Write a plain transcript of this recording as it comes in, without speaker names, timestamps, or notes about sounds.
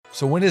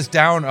So when is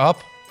down up?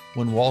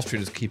 When Wall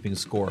Street is keeping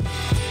score.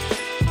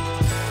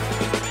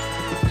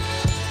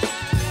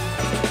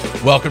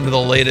 Welcome to the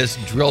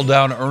latest drill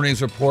down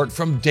earnings report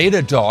from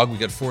DataDog. We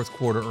got fourth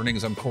quarter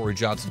earnings. I'm Corey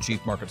Johnson, Chief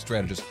Market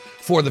Strategist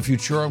for the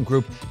Futurum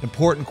Group.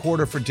 Important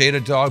quarter for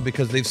DataDog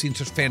because they've seen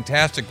such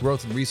fantastic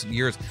growth in recent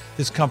years.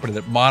 This company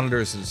that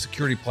monitors a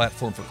security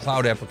platform for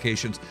cloud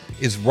applications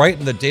is right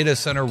in the data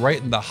center,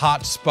 right in the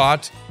hot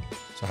spot.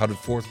 So how did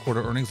fourth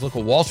quarter earnings look?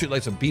 Well, Wall Street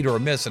likes a beat or a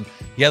miss. And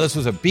yeah, this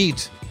was a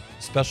beat,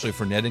 especially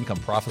for net income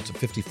profits of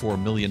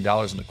 $54 million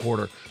in the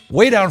quarter.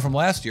 Way down from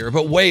last year,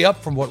 but way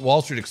up from what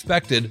Wall Street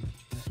expected.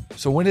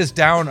 So when is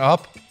down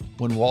up?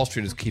 When Wall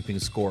Street is keeping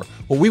score.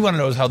 What we want to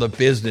know is how the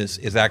business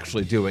is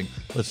actually doing.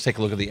 Let's take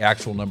a look at the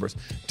actual numbers.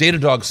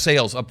 DataDog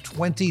sales up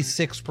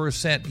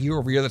 26% year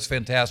over year. That's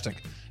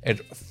fantastic. At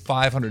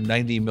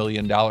 $590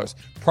 million.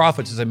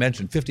 Profits, as I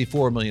mentioned,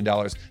 $54 million.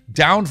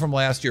 Down from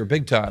last year,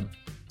 big time,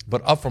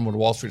 but up from what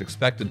Wall Street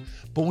expected.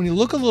 But when you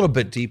look a little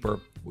bit deeper,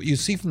 what you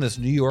see from this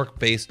New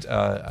York-based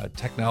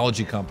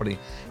technology company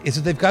is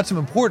that they've got some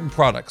important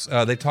products.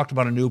 They talked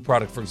about a new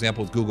product, for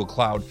example, with Google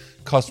Cloud,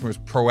 customers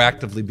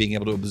proactively being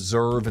able to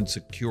observe and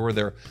secure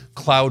their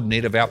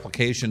cloud-native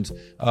applications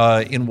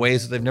in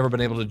ways that they've never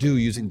been able to do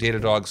using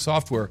DataDog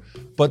software.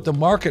 But the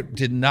market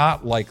did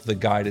not like the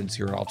guidance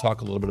here. I'll talk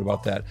a little bit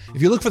about that.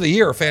 If you look for the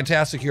year, a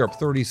fantastic year, up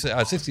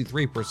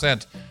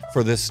 63%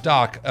 for this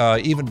stock,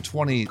 even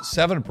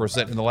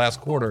 27% in the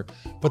last quarter.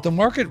 But the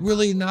market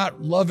really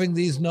not loving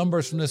these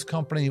numbers from this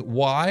company.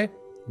 Why?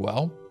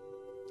 Well,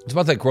 it's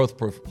about that growth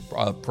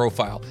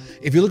profile.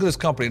 If you look at this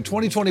company in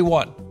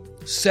 2021,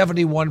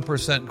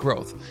 71%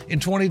 growth. In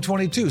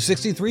 2022,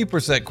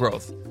 63%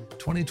 growth.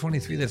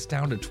 2023, that's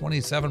down to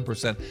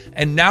 27%.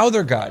 And now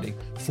they're guiding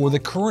for the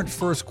current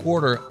first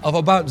quarter of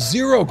about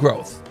zero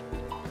growth.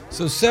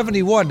 So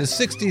 71 to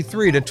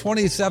 63 to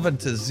 27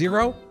 to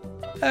zero.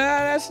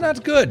 That's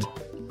not good.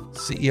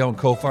 CEO and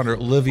co-founder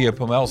Olivia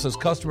Pomel says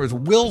customers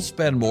will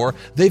spend more.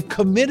 They've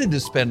committed to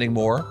spending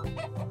more,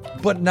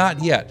 but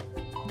not yet.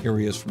 Here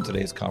he is from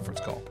today's conference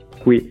call.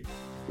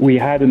 We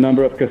had a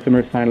number of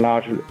customers sign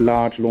large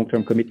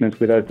long-term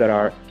commitments with us that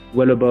are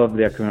well above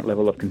their current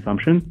level of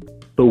consumption,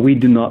 but we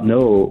do not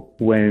know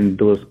when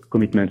those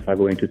commitments are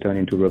going to turn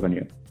into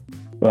revenue.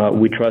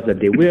 We trust that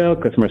they will.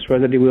 Customers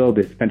trust that they will.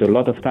 They spent a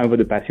lot of time over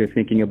the past year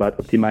thinking about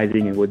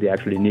optimizing and what they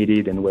actually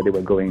needed and where they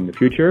were going in the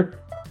future.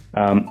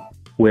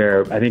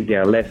 Where I think they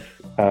are less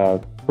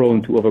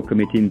prone to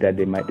overcommitting than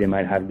they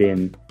might have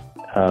been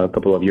a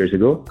couple of years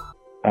ago.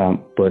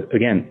 But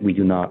again, we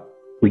cannot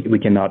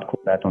call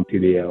that onto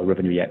the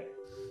revenue yet.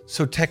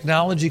 So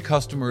technology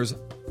customers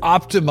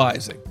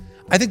optimizing.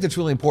 I think that's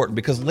really important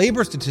because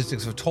labor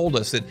statistics have told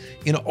us that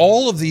in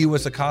all of the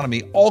U.S.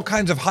 economy, all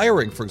kinds of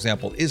hiring, for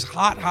example, is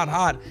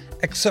hot,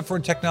 except for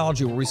in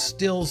technology where we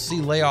still see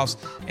layoffs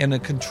and a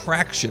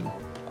contraction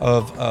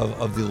of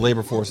the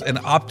labor force and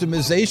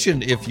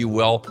optimization, if you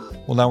will.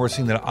 Well, now we're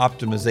seeing that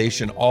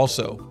optimization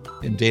also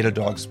in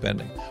DataDog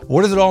spending.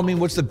 What does it all mean?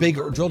 What's the big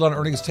drill down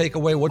earnings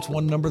takeaway? What's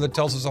one number that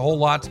tells us a whole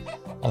lot?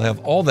 I'll have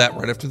all that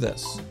right after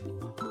this.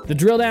 The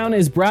drill down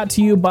is brought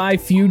to you by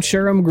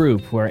Futurum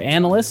Group, where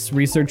analysts,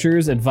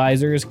 researchers,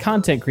 advisors,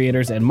 content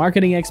creators, and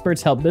marketing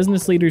experts help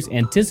business leaders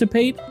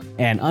anticipate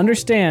and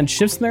understand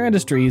shifts in their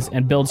industries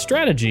and build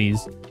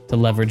strategies to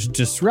leverage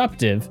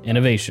disruptive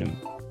innovation.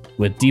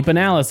 With deep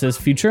analysis,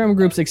 Futurum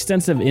Group's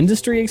extensive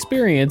industry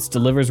experience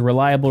delivers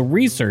reliable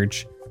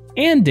research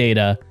and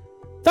data,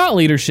 thought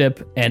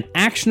leadership, and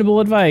actionable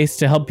advice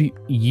to help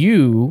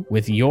you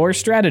with your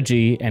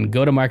strategy and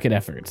go-to-market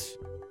efforts.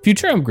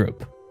 Futurum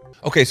Group.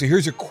 Okay, so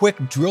here's your quick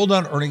drill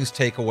down earnings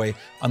takeaway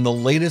on the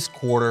latest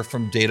quarter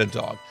from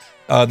DataDog.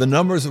 The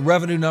numbers, the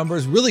revenue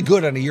numbers, really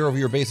good on a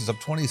year-over-year basis, up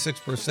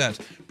 26%.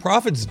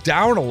 Profits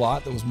down a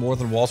lot. That was more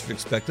than Wall Street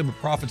expected, but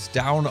profits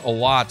down a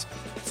lot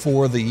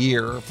for the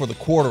year, for the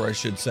quarter, I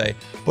should say.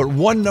 But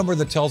one number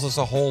that tells us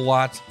a whole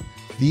lot,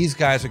 these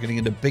guys are getting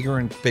into bigger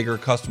and bigger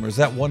customers.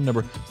 That one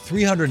number,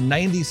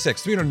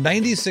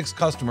 396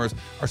 customers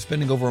are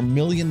spending over $1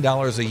 million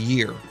a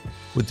year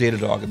with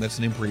DataDog, and that's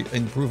an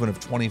improvement of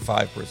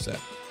 25%. All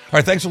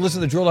right, thanks for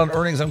listening to Drill Down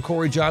Earnings. I'm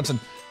Corey Johnson.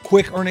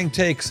 Quick earning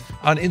takes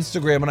on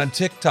Instagram and on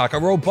TikTok. A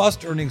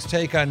robust earnings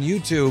take on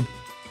YouTube.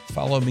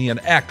 Follow me on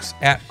X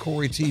at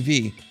Corey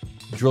TV.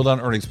 Drill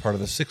Down Earnings, part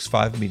of the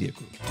 6-5 Media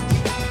Group.